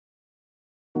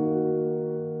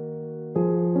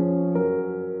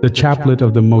the chaplet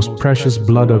of the most precious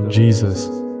blood of Jesus,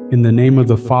 in the name of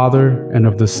the Father, and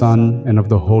of the Son, and of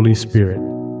the Holy Spirit.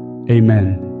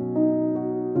 Amen.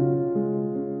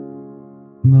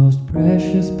 Most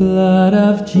precious blood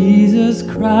of Jesus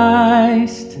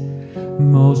Christ,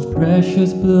 most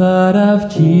precious blood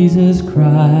of Jesus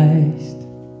Christ,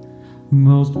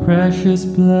 most precious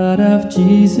blood of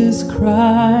Jesus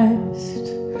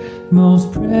Christ,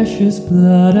 most precious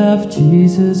blood of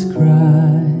Jesus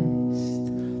Christ,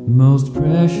 most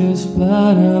precious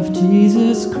blood of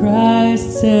Jesus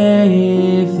Christ,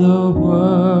 save the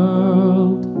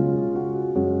world.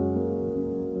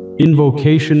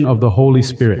 Invocation of the Holy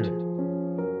Spirit.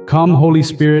 Come, Holy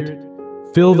Spirit,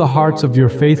 fill the hearts of your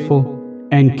faithful,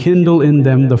 and kindle in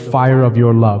them the fire of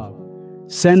your love.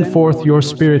 Send forth your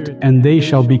Spirit, and they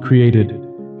shall be created,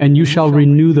 and you shall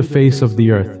renew the face of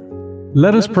the earth.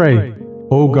 Let us pray.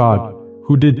 O God,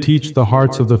 who did teach the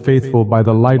hearts of the faithful by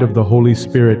the light of the Holy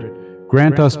Spirit,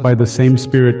 grant us by the same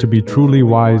Spirit to be truly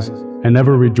wise and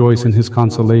ever rejoice in His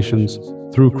consolations,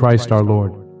 through Christ our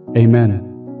Lord.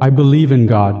 Amen. I believe in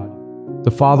God,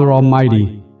 the Father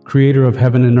Almighty, creator of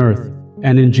heaven and earth,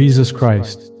 and in Jesus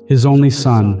Christ, His only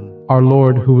Son, our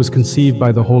Lord, who was conceived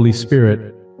by the Holy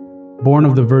Spirit, born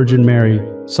of the Virgin Mary,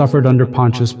 suffered under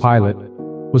Pontius Pilate,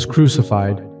 was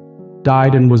crucified,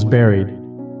 died and was buried.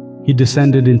 He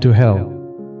descended into hell.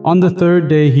 On the third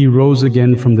day He rose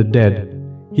again from the dead.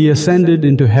 He ascended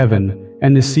into heaven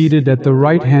and is seated at the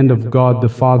right hand of God the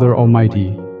Father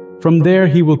Almighty. From there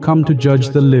He will come to judge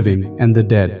the living and the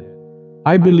dead.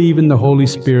 I believe in the Holy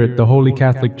Spirit, the Holy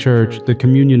Catholic Church, the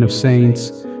communion of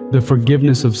saints, the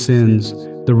forgiveness of sins,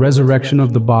 the resurrection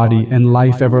of the body, and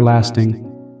life everlasting.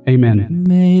 Amen.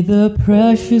 May the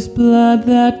precious blood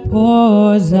that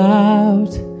pours out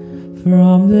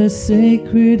from the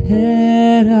sacred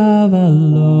head of our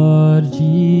Lord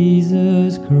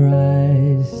Jesus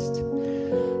Christ,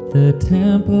 the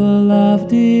temple of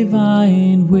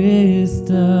divine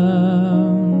wisdom,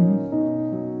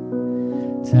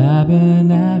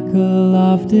 tabernacle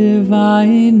of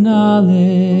divine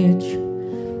knowledge,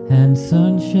 and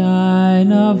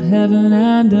sunshine of heaven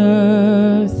and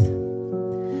earth,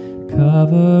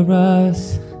 cover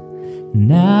us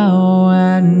now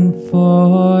and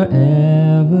forever.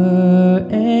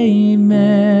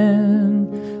 Amen.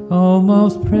 O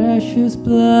most precious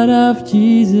blood of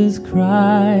Jesus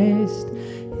Christ,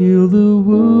 heal the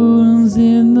wounds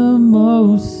in the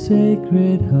most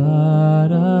sacred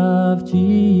heart of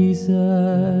Jesus.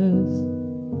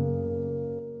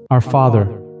 Our Father,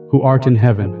 who art in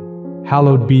heaven,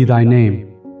 hallowed be thy name.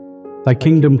 Thy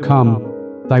kingdom come,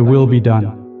 thy will be done,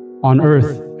 on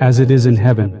earth as it is in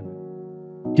heaven.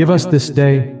 Give us this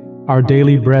day our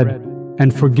daily bread,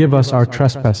 and forgive us our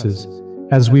trespasses,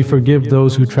 as we forgive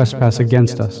those who trespass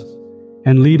against us.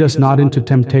 And lead us not into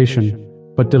temptation,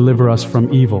 but deliver us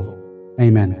from evil.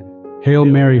 Amen. Hail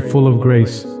Mary, full of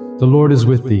grace, the Lord is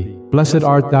with thee. Blessed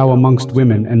art thou amongst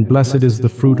women, and blessed is the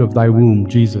fruit of thy womb,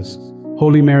 Jesus.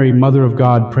 Holy Mary, Mother of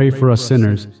God, pray for us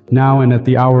sinners, now and at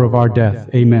the hour of our death.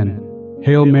 Amen.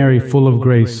 Hail Mary, full of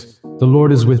grace, the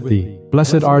Lord is with thee.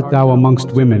 Blessed art thou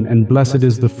amongst women, and blessed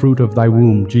is the fruit of thy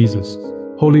womb, Jesus.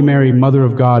 Holy Mary, Mother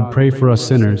of God, pray for us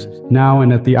sinners, now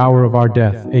and at the hour of our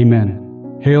death. Amen.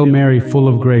 Hail Mary, full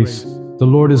of grace, the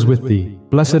Lord is with thee.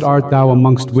 Blessed art thou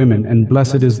amongst women, and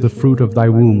blessed is the fruit of thy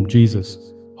womb, Jesus.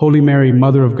 Holy Mary,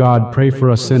 Mother of God, pray for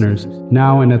us sinners,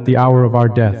 now and at the hour of our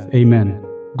death. Amen.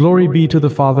 Glory be to the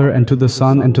Father, and to the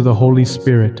Son, and to the Holy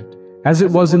Spirit, as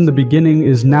it was in the beginning,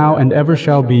 is now, and ever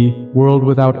shall be, world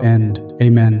without end.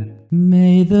 Amen.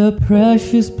 May the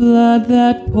precious blood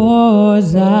that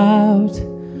pours out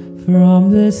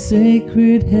from the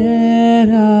sacred head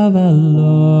of our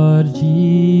Lord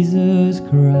Jesus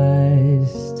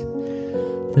Christ,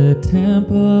 the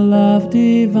temple of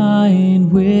divine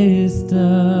wisdom,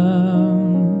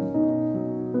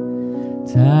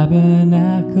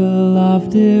 tabernacle of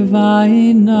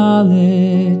divine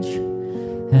knowledge,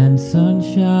 and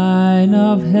sunshine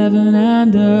of heaven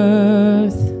and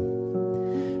earth,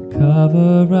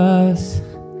 cover us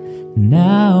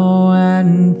now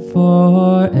and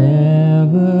forever.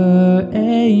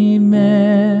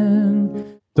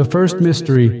 Amen. The first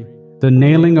mystery, the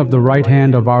nailing of the right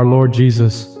hand of our Lord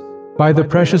Jesus. By the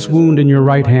precious wound in your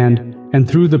right hand, and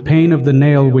through the pain of the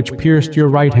nail which pierced your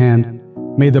right hand,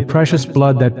 may the precious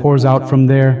blood that pours out from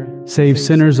there save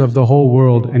sinners of the whole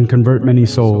world and convert many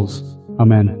souls.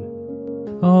 Amen.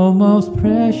 O most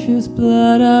precious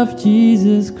blood of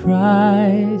Jesus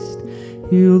Christ,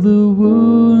 heal the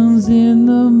wounds in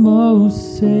the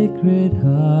most sacred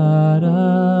heart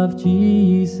of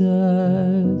Jesus.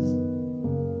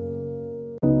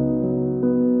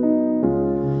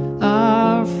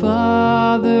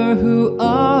 Father who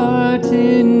art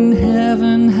in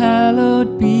heaven,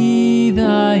 hallowed be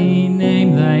thy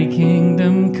name. Thy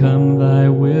kingdom come, thy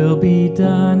will be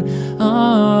done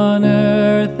on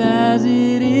earth as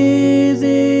it is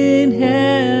in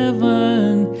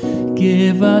heaven.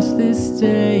 Give us this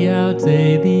day our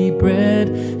daily bread,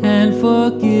 and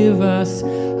forgive us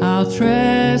our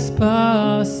trespasses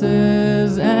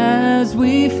as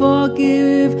we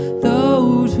forgive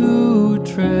those who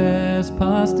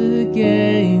trespass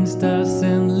against us.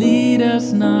 And lead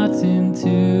us not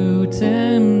into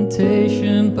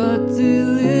temptation, but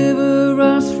deliver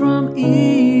us from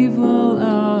evil.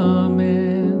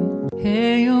 Amen.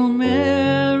 Hail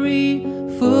Mary,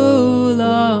 full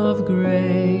of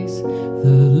grace,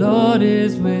 the Lord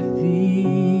is with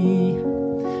thee.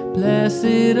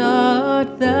 Blessed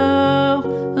art thou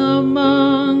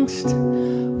amongst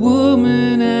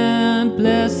women, and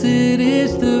blessed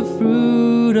is the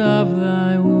fruit of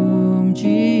thy womb,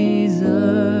 Jesus.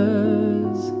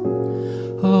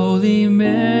 Holy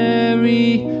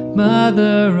Mary,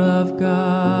 Mother of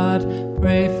God,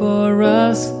 pray for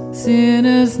us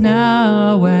sinners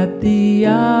now at the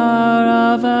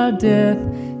hour of our death.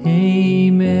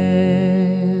 Amen.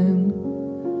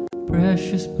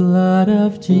 Precious blood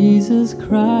of Jesus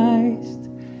Christ,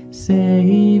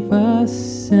 save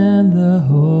us and the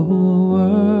whole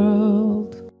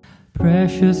world.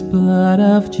 Precious blood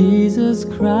of Jesus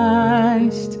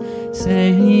Christ,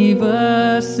 save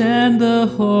us and the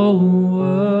whole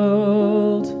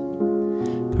world.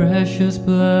 Precious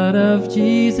blood of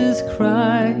Jesus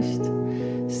Christ,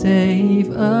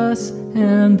 save us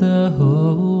and the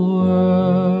whole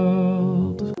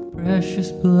world.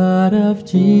 Precious blood of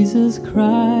Jesus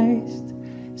Christ,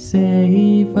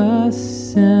 save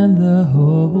us and the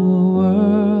whole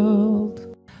world.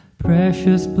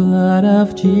 Precious blood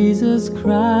of Jesus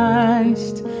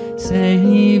Christ,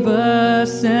 save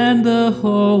us and the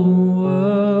whole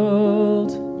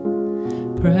world.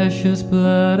 Precious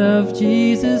blood of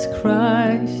Jesus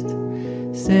Christ,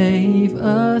 save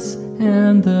us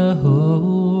and the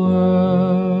whole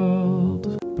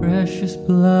world. Precious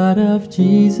blood of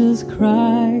Jesus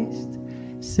Christ,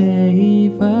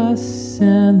 save us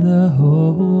and the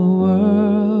whole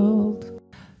world.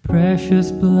 Precious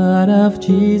blood of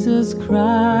Jesus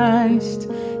Christ,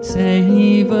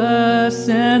 save us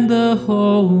and the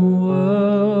whole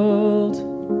world.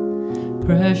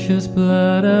 Precious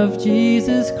blood of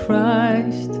Jesus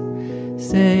Christ,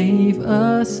 save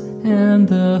us and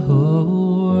the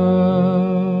whole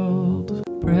world.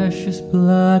 Precious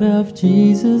blood of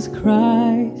Jesus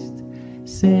Christ,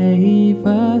 save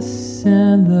us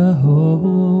and the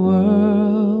whole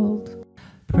world.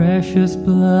 Precious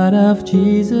blood of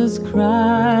Jesus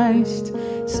Christ,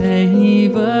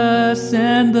 save us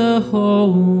and the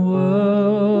whole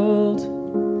world.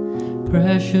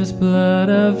 Precious blood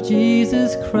of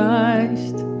Jesus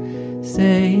Christ,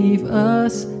 save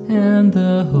us and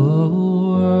the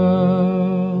whole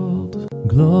world.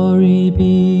 Glory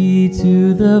be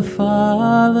to the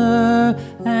Father,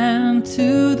 and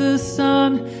to the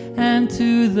Son, and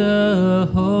to the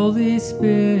Holy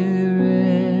Spirit,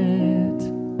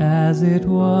 as it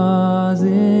was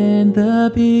in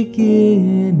the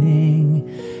beginning,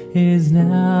 is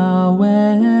now,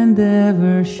 and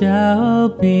ever shall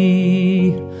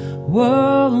be,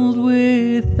 world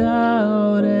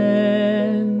without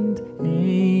end.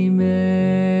 Amen.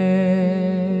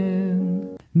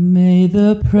 May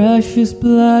the precious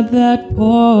blood that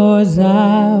pours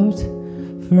out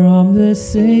from the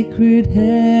sacred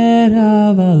head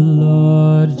of our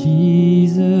Lord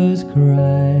Jesus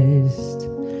Christ,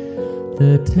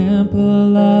 the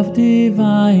temple of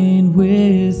divine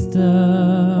wisdom,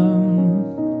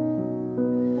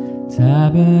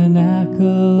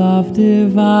 tabernacle of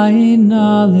divine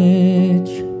knowledge,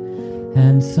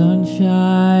 and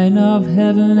sunshine of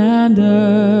heaven and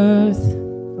earth,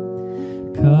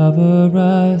 cover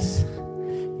us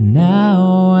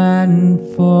now and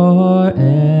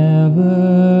forever.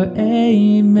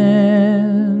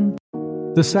 Amen.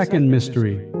 The second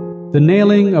mystery, the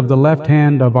nailing of the left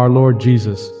hand of our Lord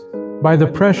Jesus. By the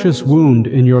precious wound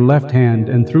in your left hand,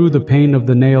 and through the pain of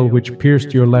the nail which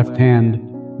pierced your left hand,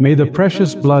 may the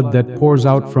precious blood that pours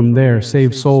out from there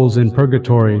save souls in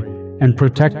purgatory and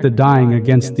protect the dying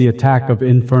against the attack of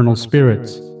infernal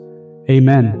spirits.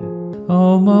 Amen.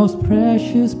 O most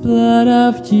precious blood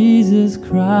of Jesus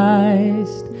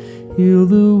Christ, heal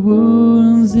the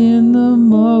wounds in the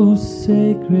most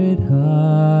sacred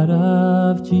heart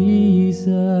of Jesus.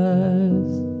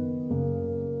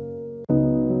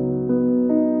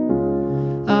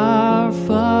 Our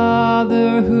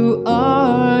Father who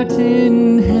art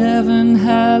in heaven,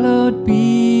 hallowed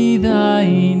be thy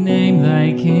name.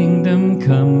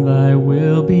 come, thy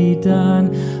will be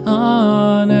done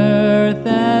on earth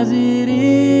as it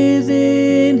is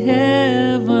in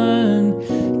heaven.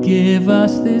 Give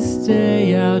us this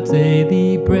day our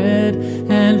daily bread,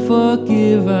 and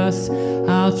forgive us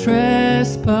our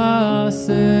trespasses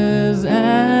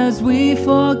as we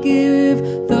forgive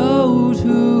those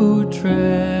who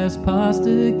trespass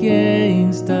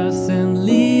against us. And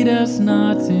lead us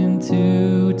not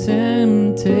into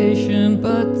temptation,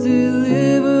 but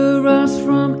deliver us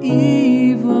from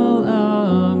evil.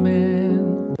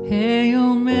 Amen.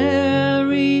 Hail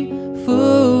Mary,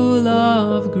 full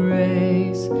of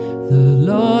grace, the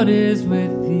Lord is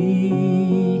with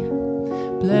thee.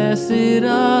 Blessed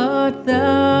art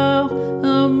thou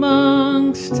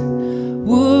amongst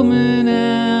women,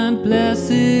 and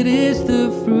blessed is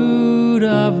the fruit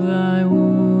of thy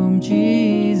womb,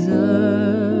 Jesus.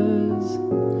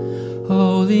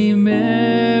 Holy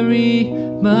Mary,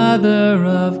 Mother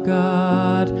of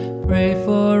God, pray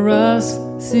for us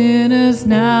sinners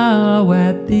now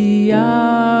at the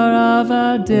hour of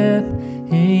our death.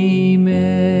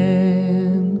 Amen.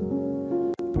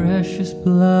 Precious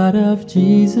blood of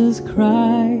Jesus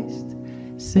Christ,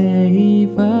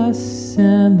 save us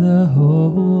and the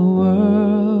whole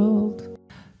world.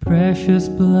 Precious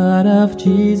blood of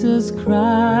Jesus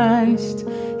Christ,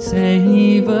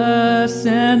 save us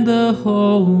and the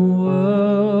whole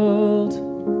world.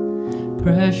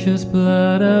 Precious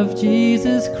blood of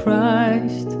Jesus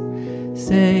Christ,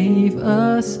 save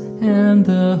us and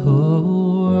the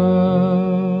whole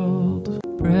world.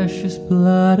 Precious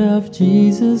blood of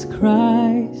Jesus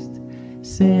Christ,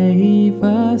 save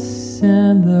us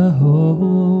and the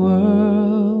whole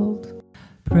world.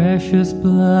 Precious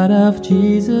blood of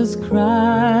Jesus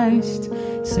Christ,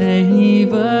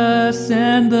 save us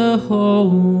and the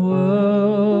whole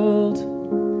world.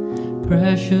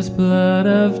 Precious blood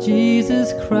of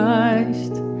Jesus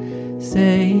Christ,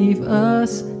 save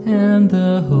us and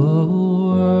the whole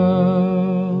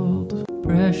world.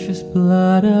 Precious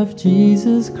blood of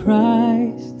Jesus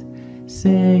Christ,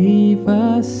 save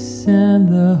us and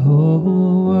the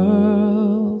whole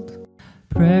world.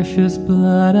 Precious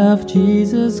blood of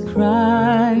Jesus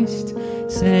Christ,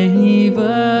 save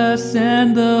us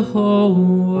and the whole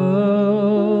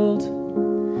world.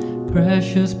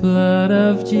 Precious blood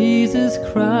of Jesus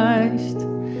Christ,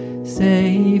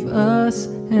 save us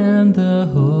and the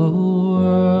whole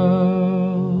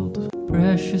world.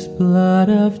 Precious blood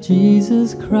of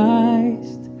Jesus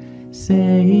Christ,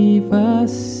 save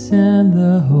us and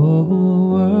the whole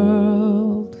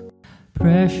world.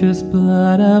 Precious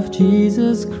blood of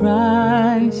Jesus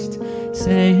Christ,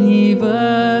 save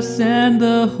us and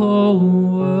the whole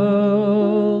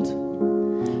world.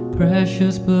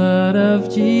 Precious blood of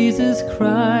Jesus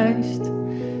Christ,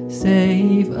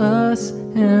 save us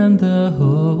and the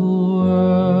whole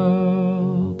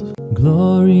world.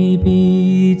 Glory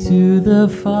be to the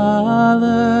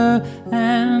Father,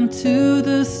 and to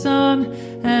the Son,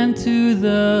 and to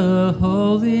the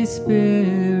Holy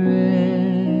Spirit,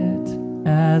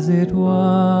 as it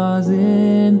was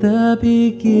in the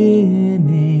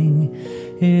beginning,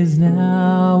 is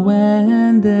now,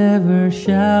 and ever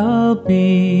shall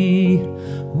be,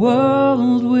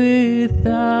 world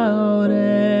without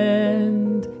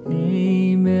end.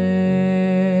 Amen.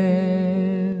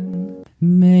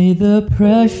 May the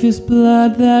precious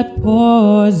blood that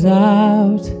pours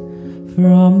out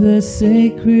from the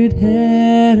sacred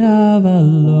head of our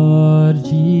Lord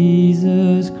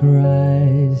Jesus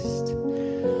Christ,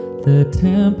 the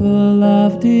temple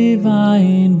of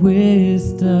divine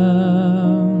wisdom,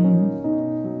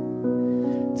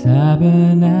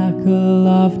 tabernacle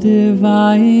of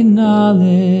divine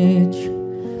knowledge,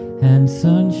 and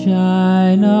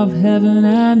sunshine of heaven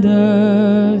and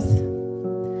earth,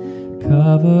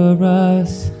 cover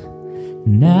us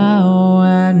now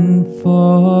and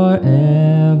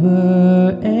forever.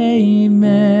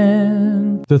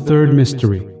 Amen. The third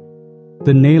mystery,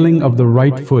 the nailing of the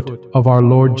right foot of our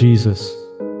Lord Jesus.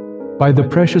 By the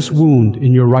precious wound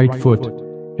in your right foot,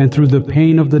 and through the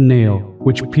pain of the nail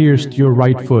which pierced your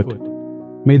right foot,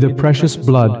 may the precious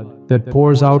blood that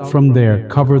pours out from there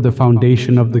cover the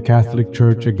foundation of the Catholic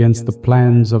Church against the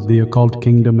plans of the occult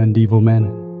kingdom and evil men.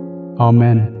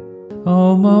 Amen.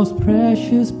 O most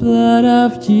precious blood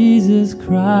of Jesus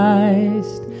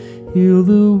Christ, heal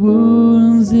the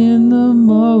wounds in the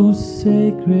most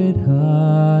sacred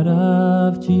heart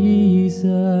of Jesus.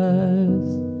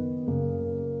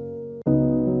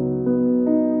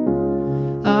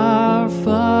 Our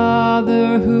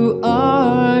Father, who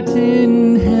art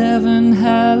in heaven,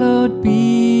 hallowed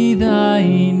be thy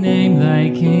name.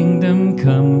 Thy kingdom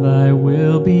come, thy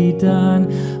will be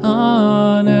done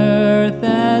on earth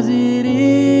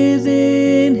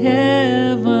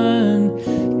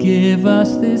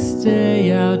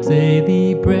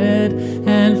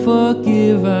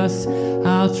us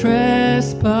our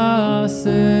trespasses,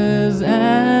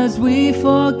 as we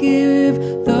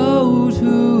forgive those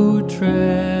who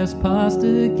trespass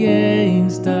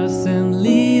against us. And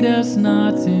lead us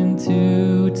not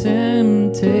into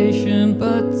temptation,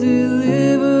 but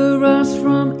deliver us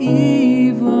from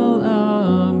evil.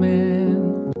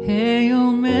 Amen.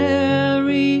 Hail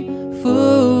Mary,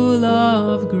 full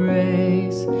of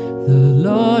grace, the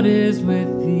Lord is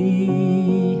with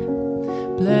thee.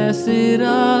 Blessed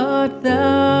art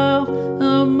thou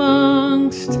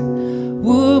amongst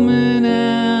women,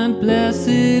 and blessed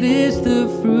is the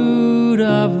fruit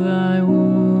of thy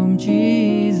womb,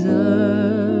 Jesus.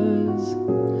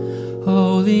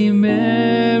 Holy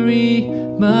Mary,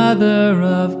 Mother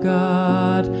of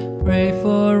God, pray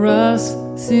for us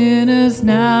sinners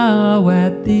now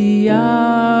at the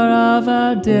hour of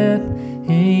our death.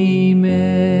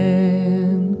 Amen.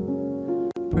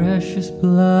 Precious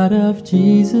blood of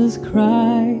Jesus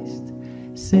Christ,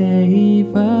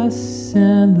 save us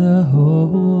and the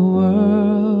whole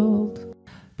world.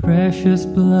 Precious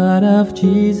blood of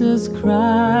Jesus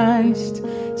Christ,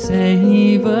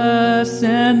 save us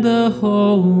and the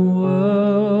whole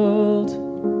world.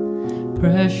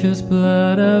 Precious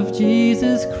blood of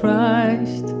Jesus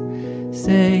Christ,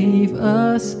 save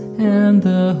us and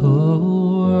the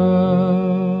whole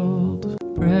world.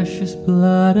 Precious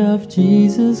blood of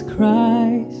Jesus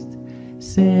Christ,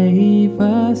 save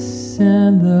us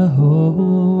and the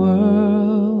whole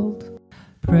world.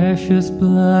 Precious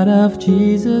blood of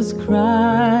Jesus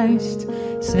Christ,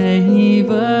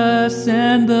 save us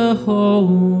and the whole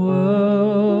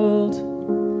world.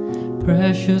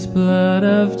 Precious blood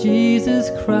of Jesus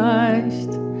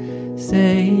Christ,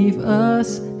 save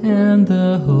us and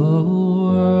the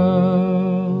whole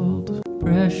world.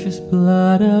 Precious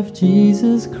blood of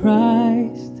Jesus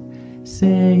Christ,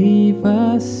 save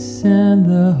us and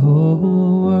the whole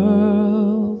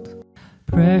world.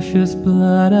 Precious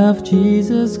blood of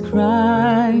Jesus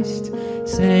Christ,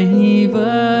 save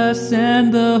us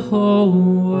and the whole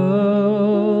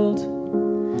world.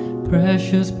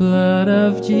 Precious blood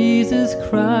of Jesus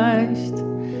Christ,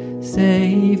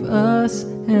 save us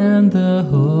and the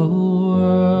whole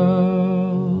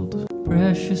world.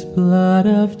 Precious blood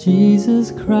of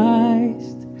Jesus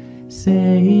Christ,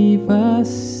 save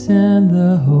us and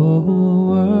the whole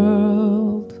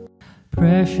world.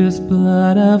 Precious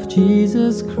blood of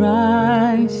Jesus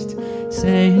Christ,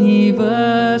 save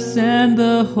us and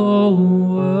the whole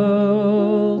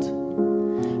world.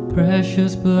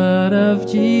 Precious blood of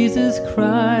Jesus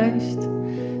Christ,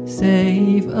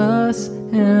 save us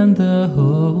and the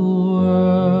whole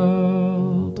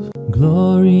world.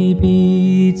 Glory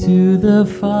be to the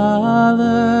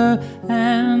Father,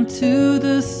 and to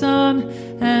the Son,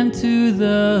 and to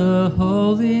the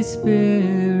Holy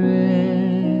Spirit,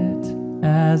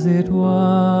 as it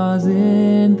was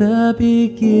in the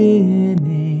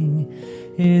beginning,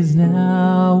 is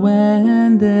now,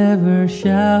 and ever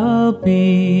shall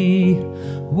be,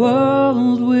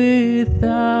 world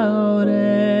without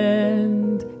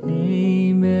end.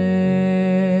 Amen.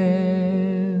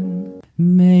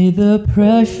 May the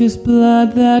precious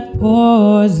blood that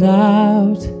pours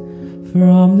out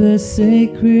from the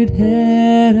sacred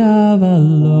head of our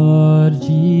Lord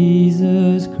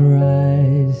Jesus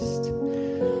Christ,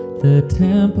 the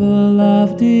temple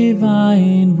of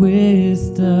divine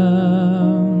wisdom,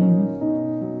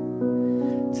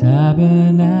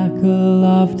 tabernacle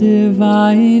of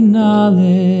divine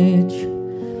knowledge,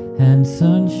 and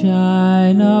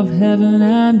sunshine of heaven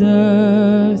and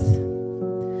earth,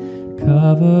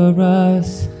 cover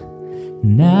us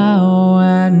now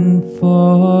and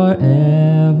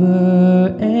forever.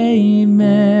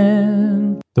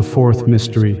 Amen. The fourth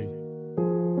mystery,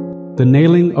 the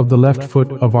nailing of the left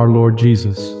foot of our Lord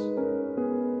Jesus.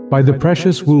 By the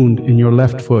precious wound in your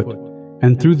left foot,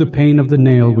 and through the pain of the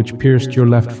nail which pierced your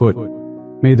left foot,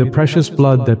 may the precious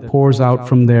blood that pours out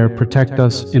from there protect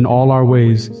us in all our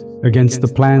ways against the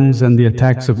plans and the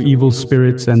attacks of evil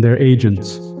spirits and their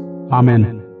agents.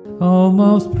 Amen. O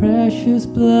most precious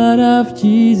blood of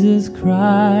Jesus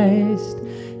Christ,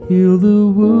 heal the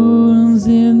wounds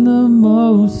in the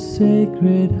most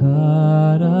sacred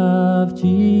heart of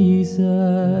Jesus.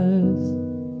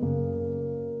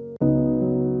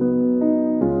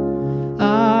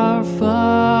 Our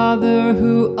Father,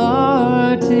 who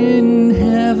art in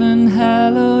heaven,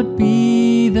 hallowed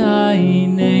be thy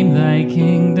name. Thy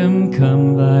kingdom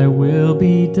come, thy will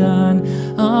be done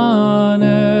on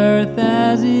earth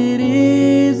as it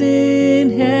is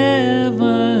in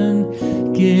heaven.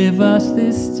 Give us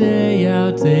this day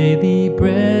our daily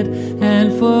bread,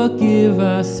 and forgive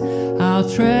us our our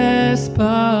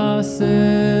trespasses,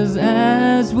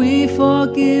 as we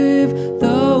forgive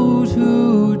those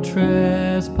who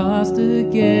trespass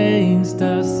against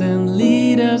us. And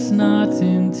lead us not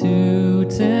into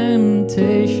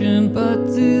temptation, but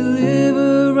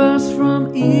deliver us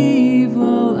from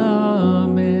evil.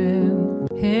 Amen.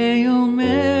 Hail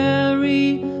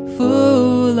Mary,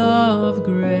 full of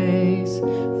grace,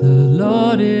 the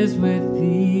Lord is with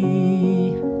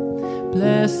thee.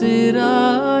 Blessed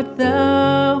art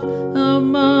thou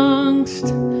amongst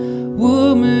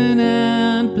women,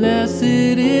 and blessed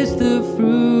is the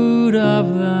fruit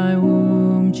of thy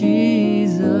womb,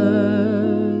 Jesus.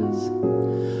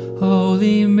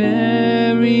 Holy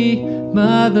Mary,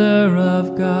 Mother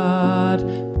of God,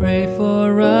 pray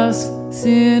for us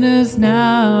sinners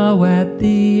now at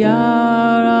the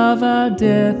hour of our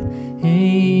death.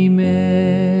 Amen.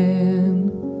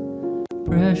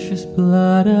 Precious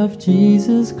blood of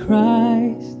Jesus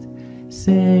Christ,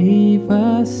 save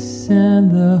us and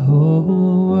the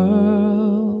whole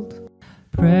world.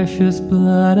 Precious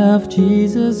blood of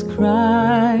Jesus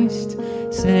Christ,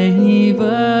 save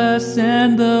us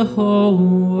and the whole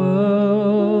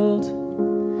world.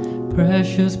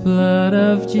 Precious blood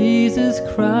of Jesus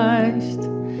Christ,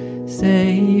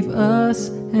 save us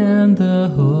and the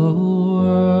whole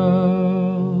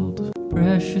world.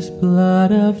 Precious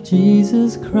blood of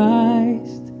Jesus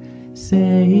Christ,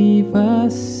 save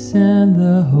us and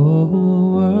the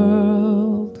whole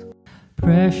world.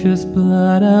 Precious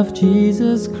blood of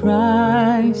Jesus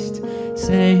Christ,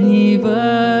 save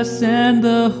us and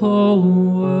the whole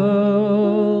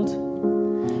world.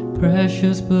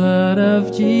 Precious blood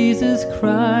of Jesus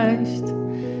Christ,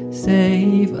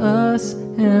 save us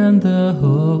and the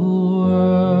whole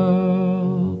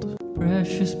world.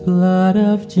 Precious blood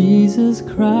of Jesus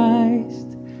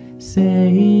Christ,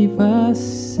 save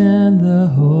us and the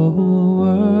whole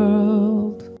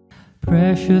world.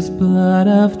 Precious blood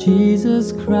of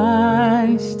Jesus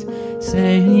Christ,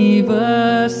 save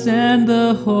us and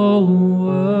the whole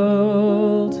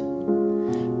world.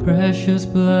 Precious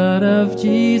blood of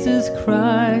Jesus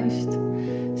Christ,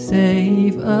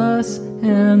 save us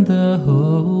and the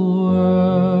whole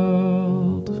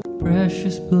world.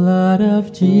 Precious blood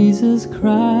of Jesus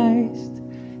Christ,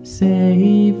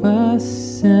 save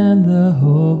us and the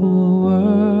whole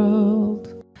world.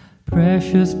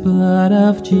 Precious blood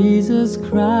of Jesus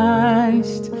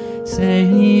Christ,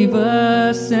 save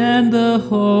us and the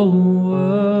whole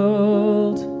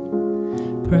world.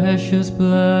 Precious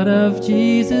blood of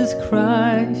Jesus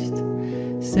Christ,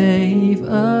 save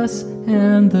us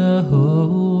and the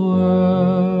whole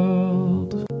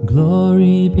world.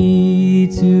 Glory be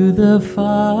to the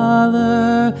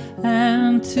Father,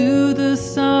 and to the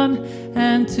Son,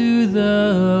 and to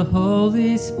the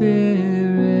Holy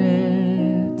Spirit,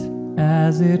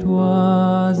 as it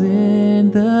was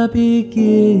in the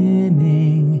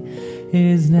beginning,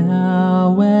 is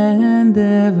now, and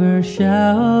ever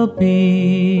shall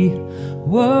be,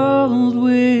 world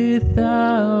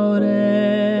without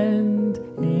end.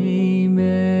 Amen.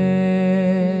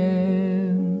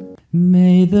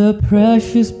 May the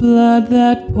precious blood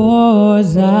that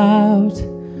pours out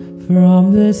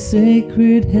from the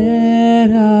sacred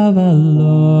head of our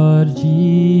Lord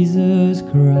Jesus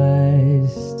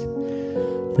Christ,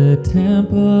 the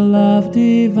temple of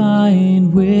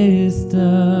divine wisdom,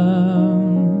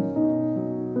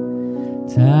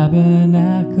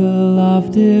 tabernacle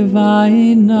of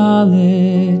divine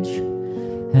knowledge,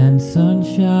 and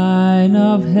sunshine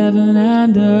of heaven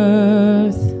and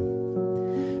earth,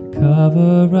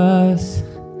 cover us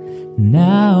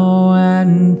now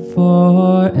and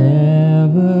forever.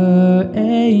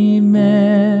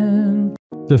 Amen.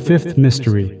 The fifth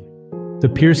mystery, the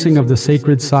piercing of the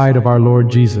sacred side of our Lord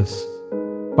Jesus.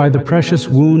 By the precious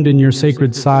wound in your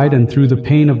sacred side, and through the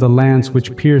pain of the lance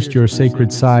which pierced your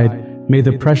sacred side, may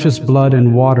the precious blood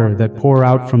and water that pour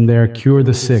out from there cure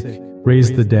the sick,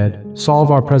 raise the dead, solve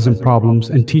our present problems,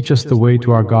 and teach us the way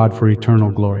to our God for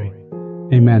eternal glory.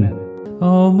 Amen.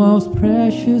 O most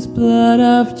precious blood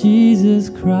of Jesus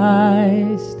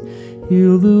Christ,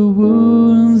 heal the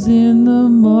wounds in the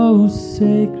most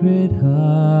sacred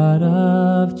heart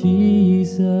of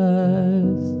Jesus.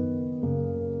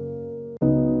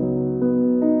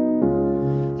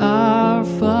 Our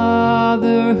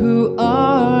Father, who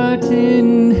art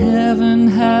in heaven,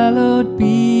 hallowed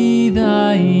be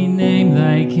thy name.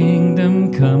 Thy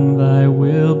kingdom come, thy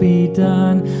will be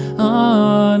done,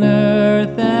 on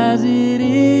earth as it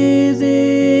is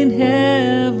in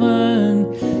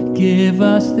heaven. Give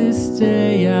us this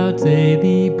day our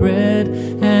daily bread,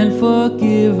 and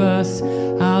forgive us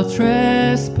our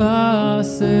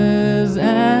trespasses,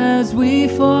 as we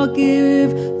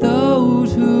forgive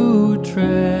those who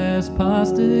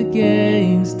trespass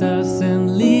against us.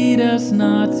 And lead us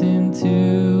not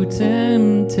into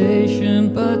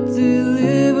temptation, but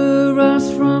deliver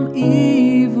us from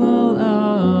evil.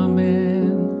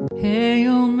 Amen.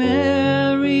 Hail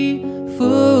Mary,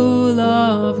 full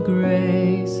of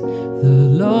grace, the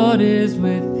Lord is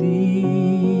with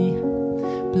thee.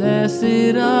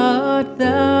 Blessed art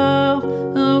thou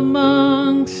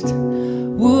amongst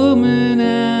women,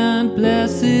 and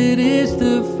blessed is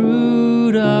the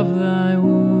fruit of thy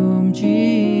womb,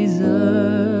 Jesus.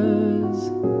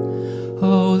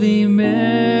 Holy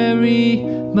Mary,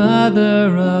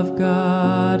 Mother of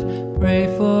God, pray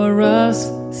for us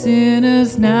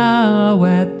sinners now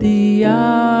at the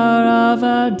hour of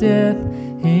our death.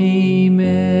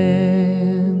 Amen.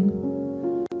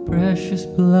 Precious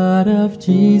blood of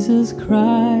Jesus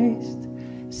Christ,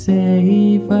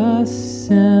 save us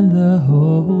and the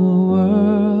whole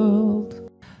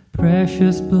world.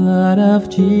 Precious blood of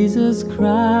Jesus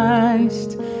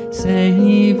Christ,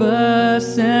 save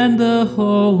us and the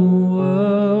whole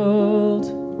world.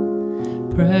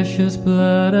 Precious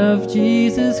blood of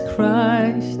Jesus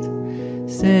Christ,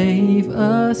 save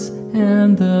us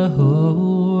and the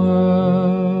whole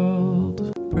world.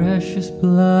 Precious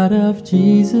blood of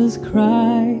Jesus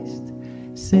Christ,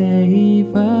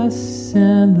 save us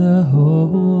and the whole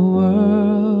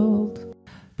world.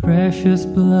 Precious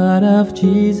blood of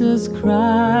Jesus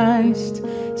Christ,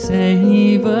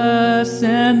 save us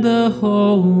and the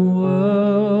whole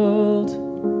world.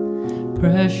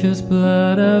 Precious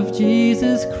blood of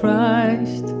Jesus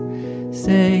Christ,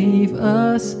 save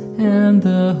us and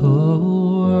the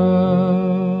whole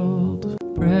world.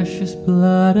 Precious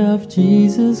blood of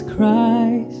Jesus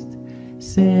Christ,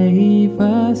 save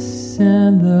us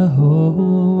and the whole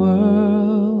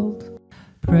world.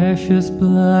 Precious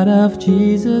blood of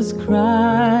Jesus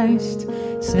Christ,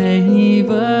 save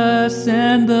us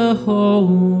and the whole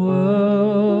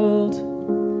world.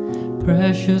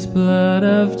 Precious blood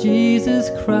of Jesus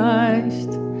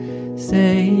Christ,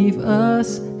 save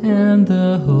us and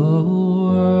the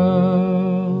whole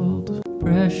world.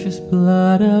 Precious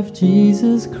blood of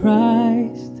Jesus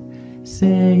Christ,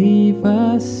 save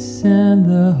us and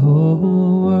the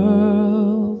whole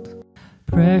world.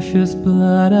 Precious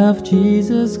blood of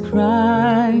Jesus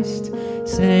Christ,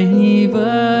 save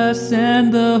us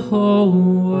and the whole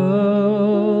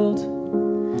world.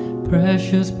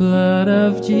 Precious blood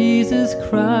of Jesus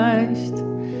Christ,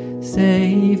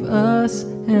 save us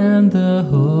and the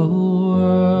whole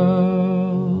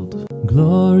world.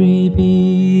 Glory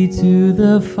be to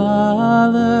the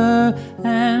Father,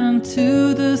 and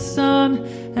to the Son,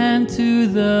 and to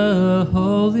the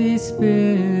Holy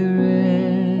Spirit,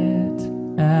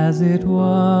 as it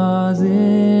was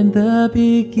in the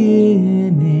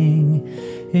beginning,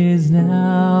 is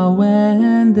now,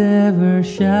 and ever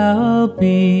shall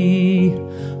be,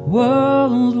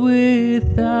 world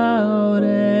without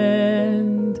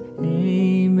end.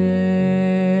 Amen.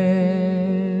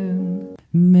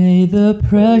 May the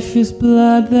precious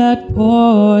blood that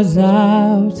pours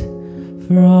out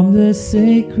from the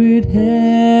sacred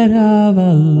head of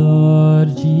our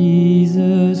Lord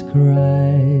Jesus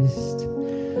Christ,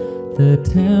 the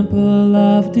temple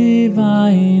of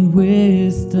divine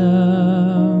wisdom,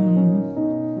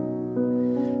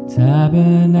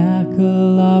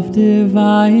 tabernacle of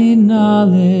divine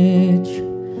knowledge,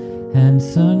 and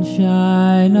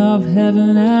sunshine of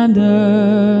heaven and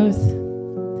earth,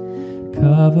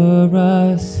 cover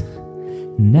us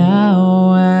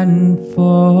now and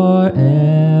forever.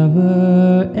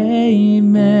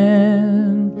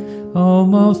 Amen. O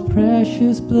most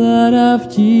precious blood of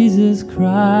Jesus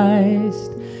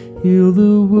Christ, heal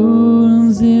the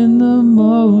wounds in the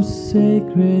most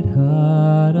sacred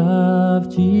heart of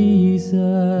Jesus.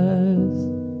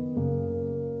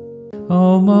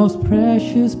 O most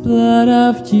precious blood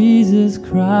of Jesus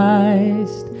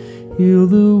Christ, heal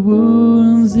the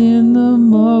wounds in the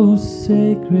most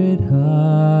sacred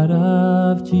heart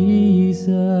of Jesus.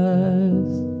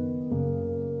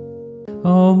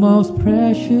 O most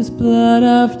precious blood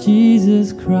of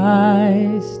Jesus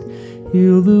Christ,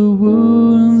 heal the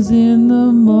wounds in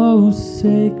the most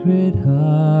sacred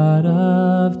heart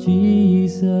of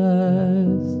Jesus.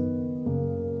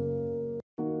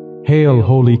 Hail,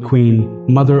 Holy Queen,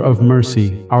 Mother of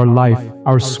Mercy, our life,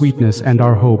 our sweetness, and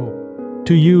our hope.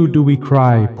 To you do we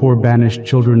cry, poor banished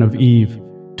children of Eve.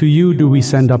 To you do we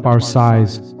send up our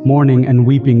sighs, mourning and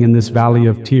weeping in this valley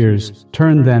of tears.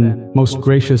 Turn then, most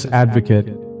gracious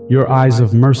Advocate, your eyes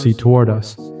of mercy toward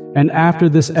us, and after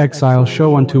this exile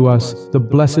show unto us the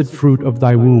blessed fruit of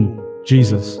thy womb,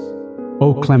 Jesus.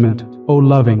 O clement, O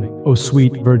loving, O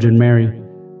sweet Virgin Mary,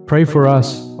 pray for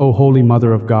us, O Holy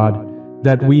Mother of God,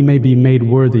 that we may be made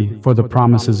worthy for the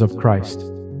promises of Christ.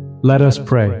 Let us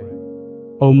pray.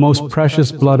 O most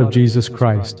precious blood of Jesus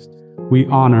Christ, we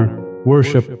honor,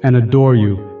 worship, and adore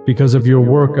you because of your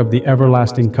work of the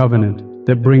everlasting covenant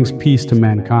that brings peace to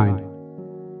mankind.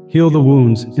 Heal the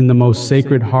wounds in the most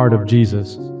sacred heart of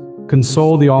Jesus.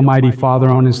 Console the Almighty Father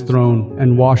on his throne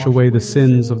and wash away the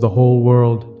sins of the whole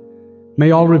world.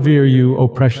 May all revere you, O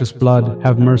precious blood,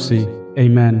 have mercy.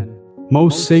 Amen.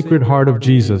 Most Sacred Heart of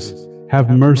Jesus, have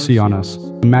mercy on us.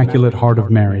 Immaculate Heart of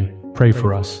Mary, pray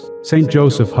for us. Saint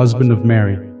Joseph, husband of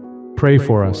Mary, pray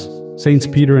for us. Saints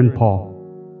Peter and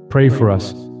Paul, pray for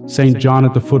us. Saint John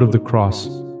at the foot of the cross,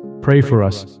 pray for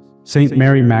us. Saint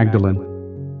Mary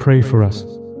Magdalene, pray for us.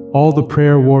 All the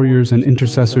prayer warriors and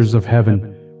intercessors of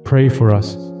heaven, pray for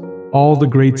us. All the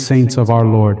great saints of our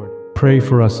Lord, pray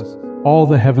for us. All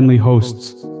the heavenly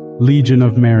hosts, Legion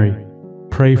of Mary,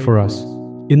 pray for us.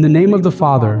 In the name of the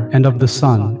Father, and of the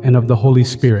Son, and of the Holy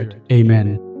Spirit.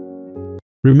 Amen.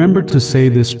 Remember to say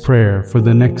this prayer for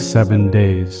the next 7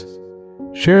 days.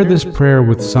 Share this prayer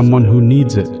with someone who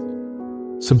needs it.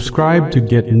 Subscribe to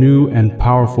get new and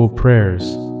powerful prayers.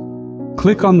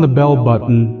 Click on the bell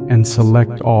button and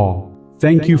select all.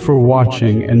 Thank you for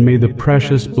watching, and may the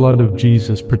precious blood of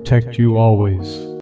Jesus protect you always.